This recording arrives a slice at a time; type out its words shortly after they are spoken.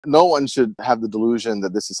No one should have the delusion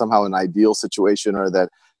that this is somehow an ideal situation or that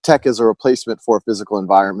tech is a replacement for a physical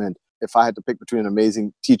environment. If I had to pick between an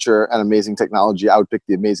amazing teacher and amazing technology, I would pick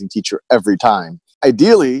the amazing teacher every time.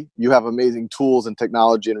 Ideally, you have amazing tools and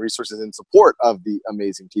technology and resources in support of the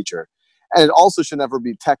amazing teacher. And it also should never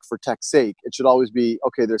be tech for tech's sake. It should always be,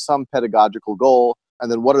 okay, there's some pedagogical goal,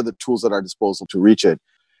 and then what are the tools at our disposal to reach it?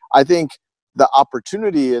 I think the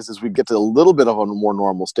opportunity is, as we get to a little bit of a more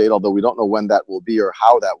normal state, although we don't know when that will be or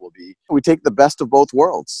how that will be, we take the best of both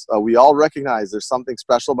worlds. We all recognize there's something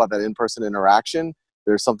special about that in-person interaction.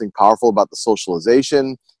 There's something powerful about the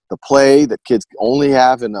socialization, the play that kids only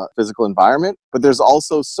have in a physical environment. But there's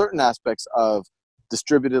also certain aspects of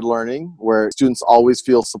distributed learning where students always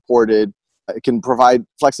feel supported. It can provide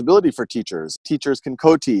flexibility for teachers. Teachers can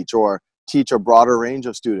co-teach or teach a broader range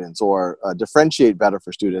of students or differentiate better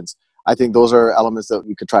for students. I think those are elements that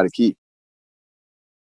we could try to keep.